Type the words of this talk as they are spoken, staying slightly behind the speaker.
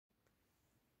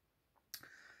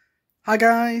Hi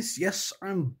guys, yes,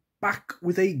 I'm back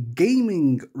with a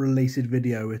gaming related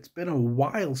video. It's been a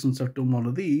while since I've done one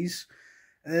of these,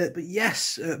 but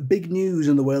yes, big news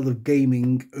in the world of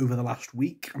gaming over the last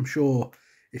week. I'm sure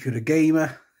if you're a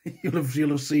gamer, you'll have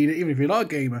seen it. Even if you're not a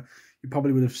gamer, you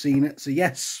probably would have seen it. So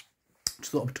yes,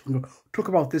 just thought I'd talk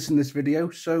about this in this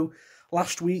video. So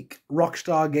last week,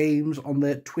 Rockstar Games on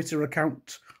their Twitter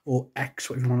account, or X,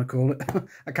 whatever you want to call it,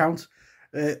 account,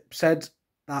 said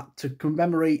that to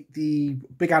commemorate the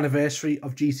big anniversary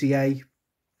of GTA,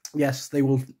 yes, they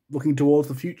were looking towards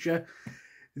the future.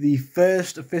 The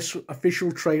first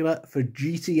official trailer for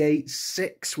GTA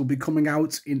 6 will be coming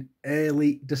out in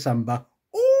early December.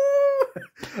 Ooh!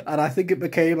 And I think it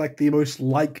became like the most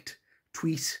liked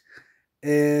tweet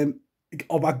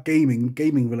about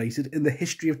gaming related in the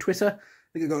history of Twitter.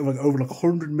 I think it got over like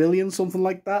 100 million, something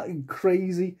like that. And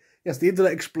crazy. Yes, the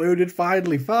internet exploded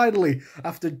finally.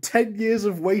 After 10 years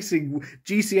of waiting,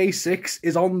 GTA 6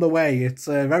 is on the way. It's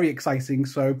very exciting.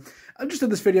 So I'm just in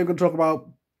this video going to talk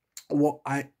about what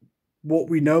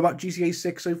we know about GTA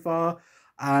 6 so far,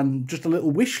 and just a little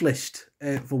wish list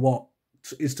for what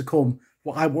is to come,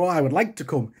 what I would like to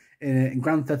come in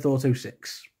Grand Theft Auto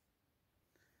 6.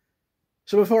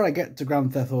 So before I get to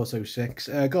Grand Theft Auto 6,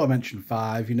 gotta mention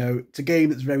 5. You know, it's a game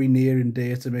that's very near and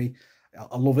dear to me.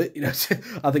 I love it. You know,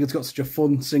 I think it's got such a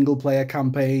fun single-player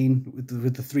campaign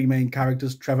with the three main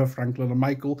characters, Trevor, Franklin, and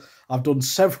Michael. I've done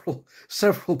several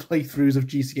playthroughs of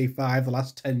GTA 5 the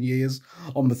last 10 years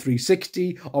on the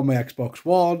 360, on my Xbox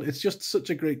One. It's just such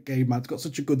a great game, man. It's got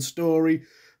such a good story.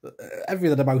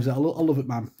 Everything about it, I love it,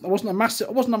 man. I wasn't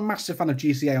a massive fan of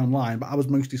GTA Online, but I was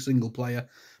mostly single player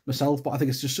myself. But I think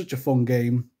it's just such a fun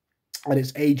game, and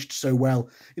it's aged so well.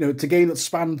 You know, it's a game that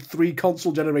spanned 3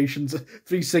 console generations: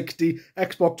 360,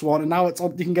 Xbox One, and now it's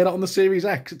on. You can get it on the Series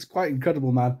X. It's quite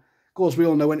incredible, man. Of course, we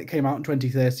all know when it came out in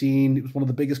 2013, it was one of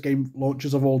the biggest game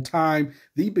launches of all time,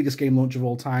 the biggest game launch of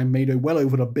all time, made well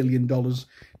over $1 billion.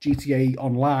 GTA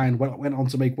Online went on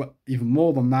to make even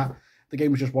more than that. The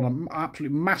game was just an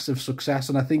absolute massive success,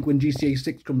 and I think when GTA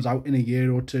 6 comes out in a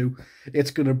year or two,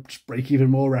 it's going to break even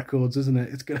more records, isn't it?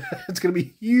 It's gonna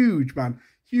be huge, man.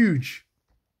 Huge.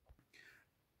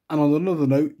 And on another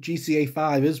note, GTA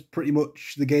 5 is pretty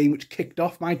much the game which kicked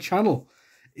off my channel.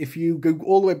 If you go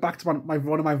all the way back to one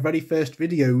of my very first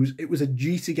videos, it was a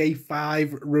GTA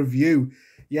 5 review.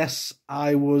 Yes,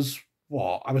 I was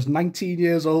 19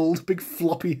 years old, big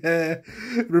floppy hair,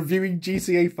 reviewing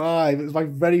GTA 5. It was my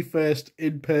very first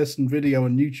in-person video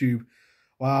on YouTube.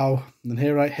 Wow. And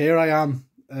here I am,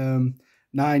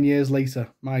 9 years later.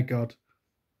 My God.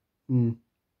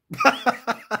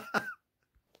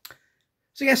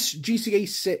 So yes, GTA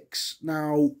 6.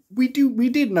 Now, we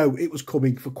did know it was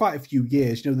coming for quite a few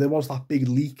years. You know, there was that big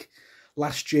leak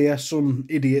last year. Some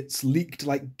idiots leaked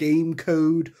like game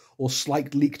code or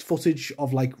slight leaked footage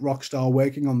of like Rockstar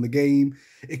working on the game.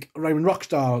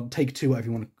 Rockstar, Take-Two, whatever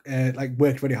you want to, like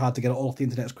worked very hard to get it all off the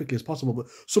internet as quickly as possible. But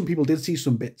some people did see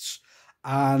some bits,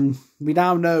 and we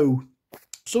now know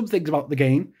some things about the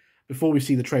game before we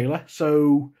see the trailer.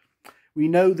 So we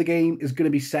know the game is going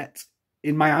to be set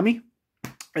in Miami,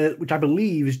 which I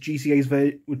believe is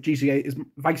GTA is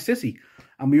Vice City,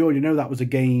 and we already know that was a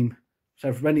game.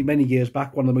 So for many years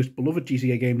back, one of the most beloved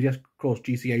GTA games, yes, of course,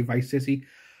 GTA Vice City.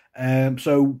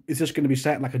 So is this going to be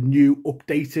set in like a new,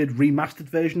 updated, remastered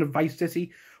version of Vice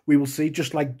City? We will see,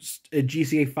 just like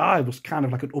GTA 5 was kind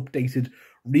of like an updated,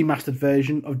 remastered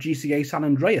version of GTA San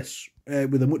Andreas,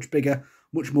 with a much bigger,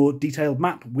 much more detailed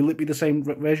map. Will it be the same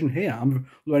version here? I'm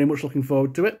very much looking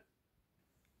forward to it.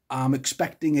 I'm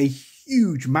expecting a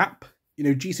huge map. You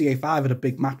know, GTA 5 had a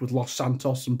big map with Los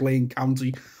Santos and Blaine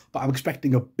County, but I'm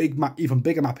expecting a big map, even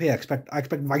bigger map here. I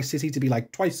expect Vice City to be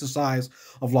like twice the size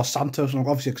of Los Santos, and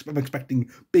I'm expecting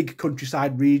big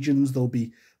countryside regions. There'll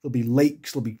be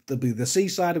lakes. There'll be the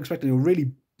seaside. I'm expecting a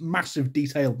really massive,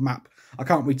 detailed map. I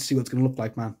can't wait to see what it's going to look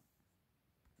like, man.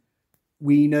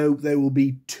 We know there will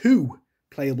be 2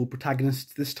 playable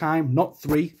protagonists this time, not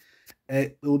 3.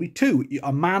 There will be 2,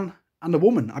 a man and a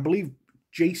woman. I believe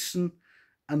Jason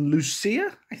and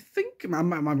Lucia, I think.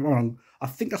 I'm wrong. I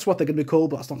think that's what they're going to be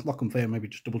called, but that's not confirmed. Maybe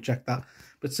just double check that.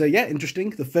 But yeah, interesting.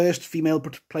 The first female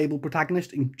playable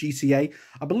protagonist in GTA.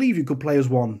 I believe you could play as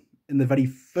one in the very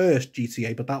first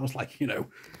GTA, but that was like, you know,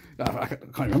 I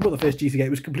can't remember the first GTA.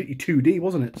 It was completely 2D,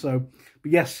 wasn't it? So,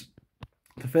 but yes,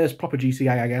 the first proper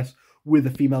GTA, I guess, with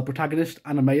a female protagonist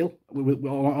and a male,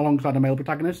 alongside a male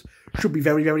protagonist, should be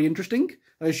very, very interesting.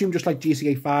 I assume just like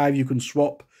GTA 5, you can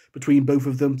swap between both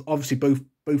of them. Obviously, both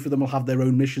of them will have their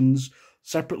own missions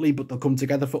separately, but they'll come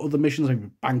together for other missions,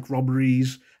 like bank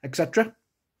robberies, etc.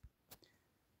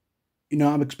 You know,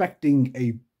 I'm expecting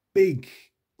a big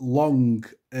long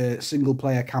single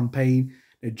player campaign.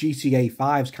 GTA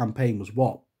 5's campaign was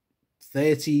what,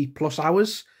 30 plus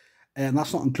hours? And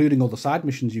that's not including all the side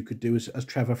missions you could do as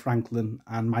Trevor, Franklin,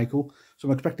 and Michael. So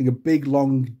I'm expecting a big,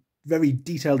 long, very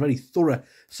detailed, very thorough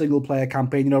single-player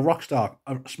campaign. Rockstar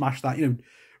smashed that.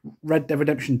 Red Dead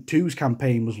Redemption 2's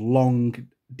campaign was long,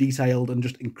 detailed, and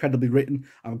just incredibly written.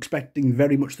 I'm expecting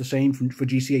very much the same for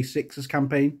GTA 6's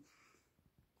campaign.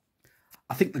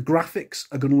 I think the graphics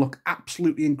are going to look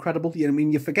absolutely incredible.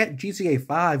 You forget GTA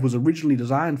 5 was originally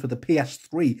designed for the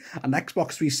PS3 and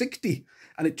Xbox 360,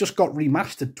 and it just got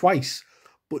remastered twice.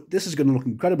 But this is going to look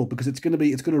incredible because it's going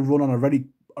to run on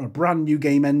a brand new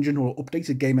game engine, or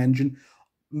updated game engine,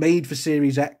 made for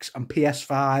Series X and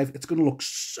PS5. It's going to look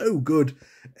so good.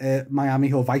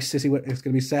 Miami or Vice City, where it's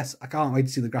going to be set. I can't wait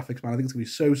to see the graphics, man. I think it's going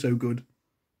to be so good.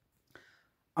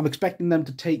 I'm expecting them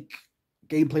to take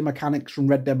gameplay mechanics from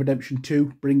Red Dead Redemption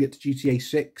 2, bring it to GTA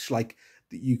 6, like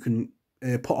that you can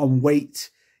put on weight,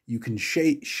 you can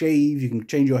shave, you can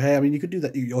change your hair. You could do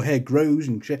that. Your hair grows,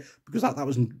 and because that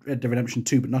was in Red Dead Redemption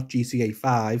 2, but not GTA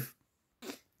 5.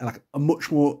 And like a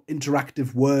much more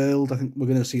interactive world. I think we're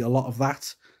going to see a lot of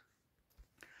that.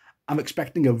 I'm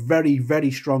expecting a very,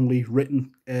 very strongly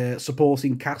written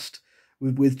supporting cast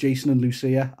with Jason and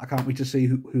Lucia. I can't wait to see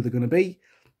who they're going to be.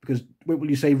 Because what will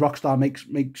you say? Rockstar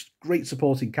makes great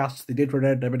supporting casts. They did for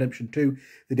Red Dead Redemption 2.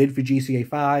 They did for GTA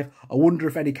 5. I wonder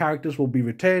if any characters will be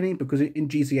returning, because in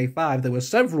GTA 5 there were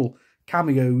several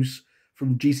cameos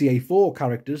from GTA 4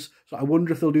 characters. So I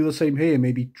wonder if they'll do the same here.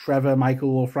 Maybe Trevor,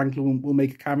 Michael, or Franklin will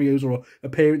make cameos or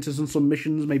appearances in some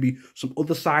missions. Maybe some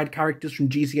other side characters from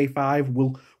GTA 5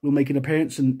 will make an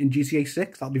appearance in GTA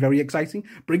 6. That'll be very exciting.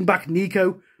 Bring back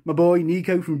Nico, my boy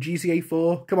Nico from GTA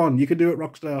 4. Come on, you can do it,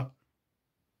 Rockstar.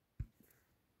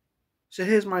 So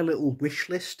here's my little wish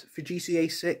list for GTA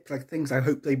 6, like things I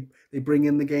hope they bring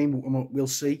in the game. We'll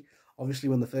see, obviously,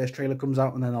 when the first trailer comes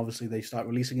out, and then obviously they start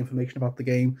releasing information about the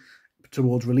game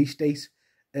towards release date.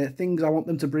 Things I want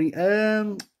them to bring,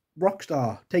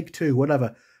 Rockstar, Take-Two,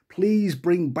 whatever. Please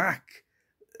bring back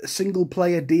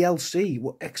single-player DLC,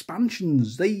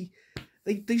 expansions. They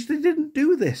didn't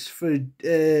do this for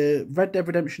Red Dead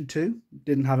Redemption 2,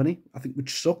 didn't have any, I think,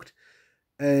 which sucked.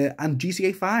 And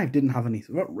GTA 5 didn't have any.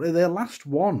 Their last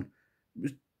one,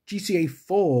 GTA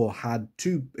 4, had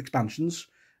 2 expansions,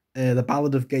 the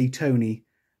Ballad of Gay Tony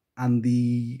and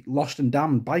the Lost and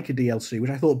Damned Biker DLC,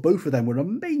 which I thought both of them were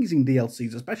amazing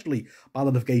DLCs, especially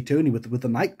Ballad of Gay Tony with the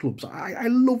nightclubs. I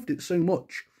loved it so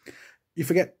much. You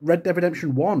forget Red Dead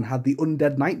Redemption 1 had the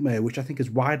Undead Nightmare, which I think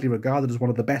is widely regarded as one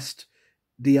of the best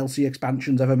DLC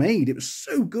expansions ever made. It was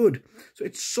so good. So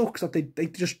it sucks that they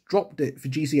just dropped it for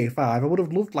GTA 5. I would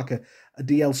have loved like a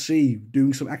DLC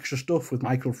doing some extra stuff with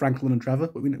Michael, Franklin, and Trevor,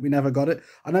 but we never got it.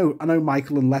 I know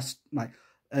Michael and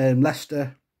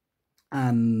Lester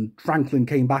and Franklin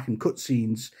came back in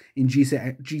cutscenes in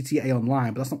GTA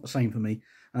Online, but that's not the same for me.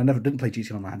 And I didn't play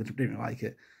GTA Online. I didn't like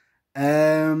it.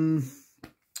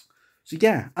 So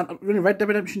yeah, and Red Dead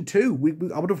Redemption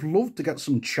 2, I would have loved to get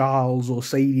some Charles or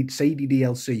Sadie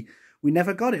DLC. We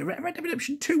never got it. Red Dead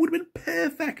Redemption 2 would have been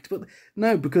perfect, but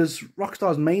no, because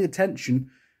Rockstar's main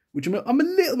attention, which I'm a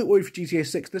little bit worried for GTA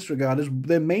 6 in this regard, is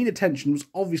their main attention was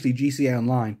obviously GTA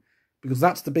Online, because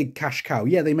that's the big cash cow.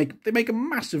 Yeah, they make a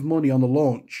massive money on the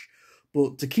launch,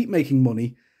 but to keep making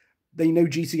money, they know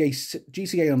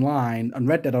GTA Online and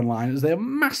Red Dead Online as their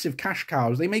massive cash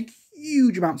cows. They make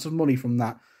huge amounts of money from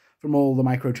that, from all the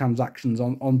microtransactions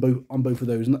on both of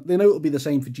those. And they know it'll be the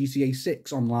same for GTA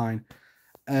 6 Online.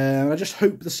 I just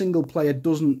hope the single player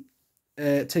doesn't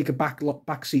take a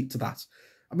back seat to that.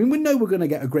 I mean, we know we're going to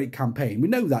get a great campaign. We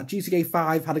know that. GTA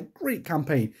 5 had a great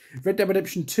campaign. Red Dead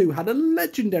Redemption 2 had a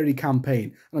legendary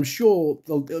campaign. And I'm sure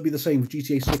it'll be the same with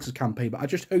GTA 6's campaign. But I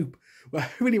just hope, I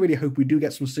really, really hope we do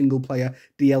get some single player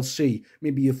DLC.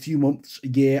 Maybe a few months, a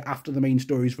year after the main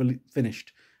story's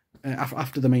finished.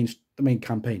 After the main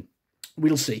campaign.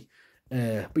 We'll see.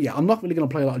 But yeah, I'm not really going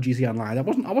to play a lot of GTA Online.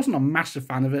 I wasn't a massive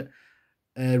fan of it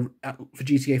for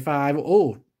GTA 5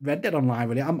 or Red Dead Online,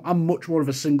 really. I'm much more of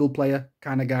a single player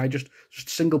kind of guy, just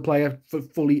single player,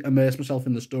 fully immerse myself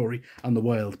in the story and the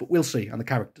world. But we'll see, and the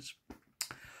characters.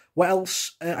 What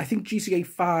else? I think GTA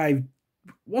 5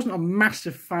 wasn't a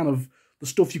massive fan of the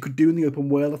stuff you could do in the open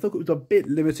world. I thought it was a bit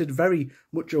limited, very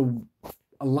much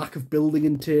a lack of building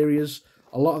interiors.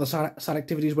 A lot of the side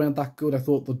activities weren't that good. I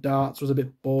thought the darts was a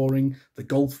bit boring. The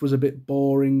golf was a bit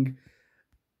boring.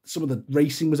 Some of the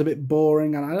racing was a bit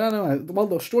boring. And I don't know. Well,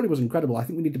 the story was incredible. I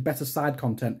think we needed better side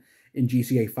content in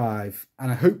GTA 5.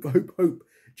 And I hope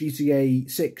GTA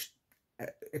 6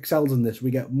 excels in this.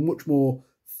 We get much more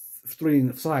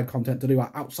thrilling side content to do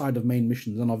outside of main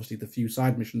missions, and obviously the few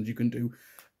side missions you can do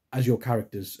as your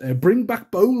characters. Bring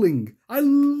back bowling. I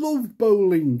loved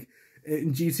bowling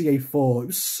in GTA 4. It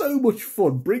was so much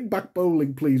fun. Bring back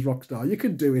bowling, please, Rockstar. You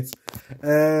can do it.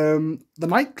 The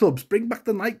nightclubs. Bring back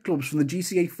the nightclubs from the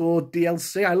GTA 4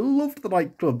 DLC. I loved the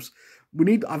nightclubs.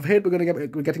 I've heard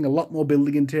we're getting a lot more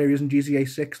building interiors in GTA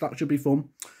 6. That should be fun.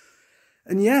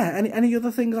 And yeah, any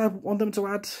other things I want them to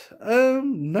add?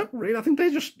 No, really. I think they're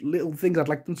just little things I'd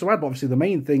like them to add. But obviously, the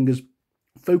main thing is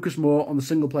focus more on the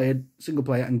single player,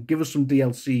 and give us some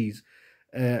DLCs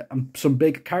and some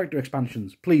big character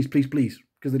expansions, please, please, please,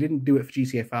 because they didn't do it for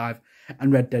GTA 5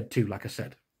 and Red Dead 2, like I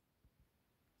said.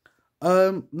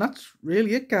 That's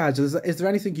really it, guys. Is there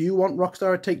anything you want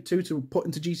Rockstar Take-Two to put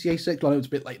into GTA 6? Well, I know it's a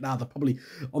bit late now. They're probably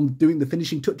on doing the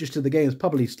finishing touches to the game. It's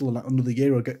probably still like another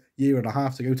year and a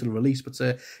half to go to the release. But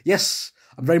yes,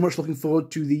 I'm very much looking forward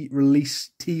to the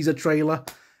release teaser trailer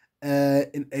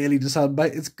in early December.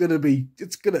 It's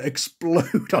gonna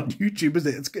explode on YouTube,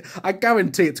 isn't it? I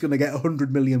guarantee it's gonna get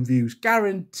 100 million views.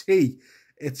 Guarantee.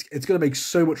 It's gonna make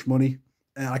so much money.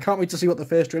 I can't wait to see what the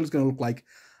first trailer is gonna look like.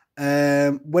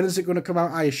 When is it going to come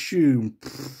out? I assume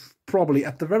probably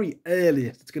at the very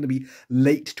earliest it's going to be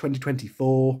late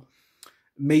 2024,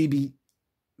 maybe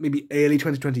early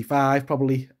 2025.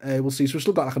 Probably we'll see. So we've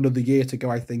still got like another year to go,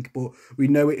 I think. But we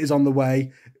know it is on the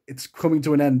way. It's coming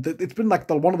to an end. It's been like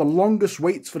one of the longest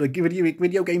waits for the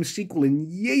video game sequel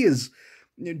in years.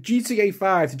 GTA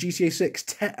 5 to GTA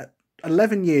 6,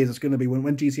 11 years it's going to be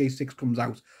when GTA 6 comes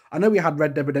out. I know we had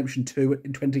Red Dead Redemption 2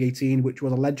 in 2018, which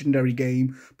was a legendary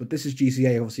game, but this is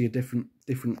GTA, obviously a different,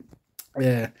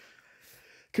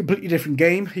 completely different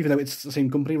game, even though it's the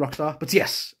same company, Rockstar. But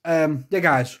yes, yeah,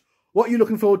 guys, what are you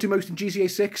looking forward to most in GTA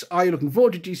 6? Are you looking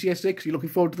forward to GTA 6? Are you looking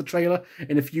forward to the trailer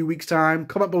in a few weeks' time?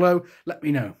 Comment below, let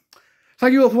me know.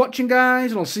 Thank you all for watching,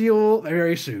 guys, and I'll see you all very,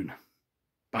 very soon.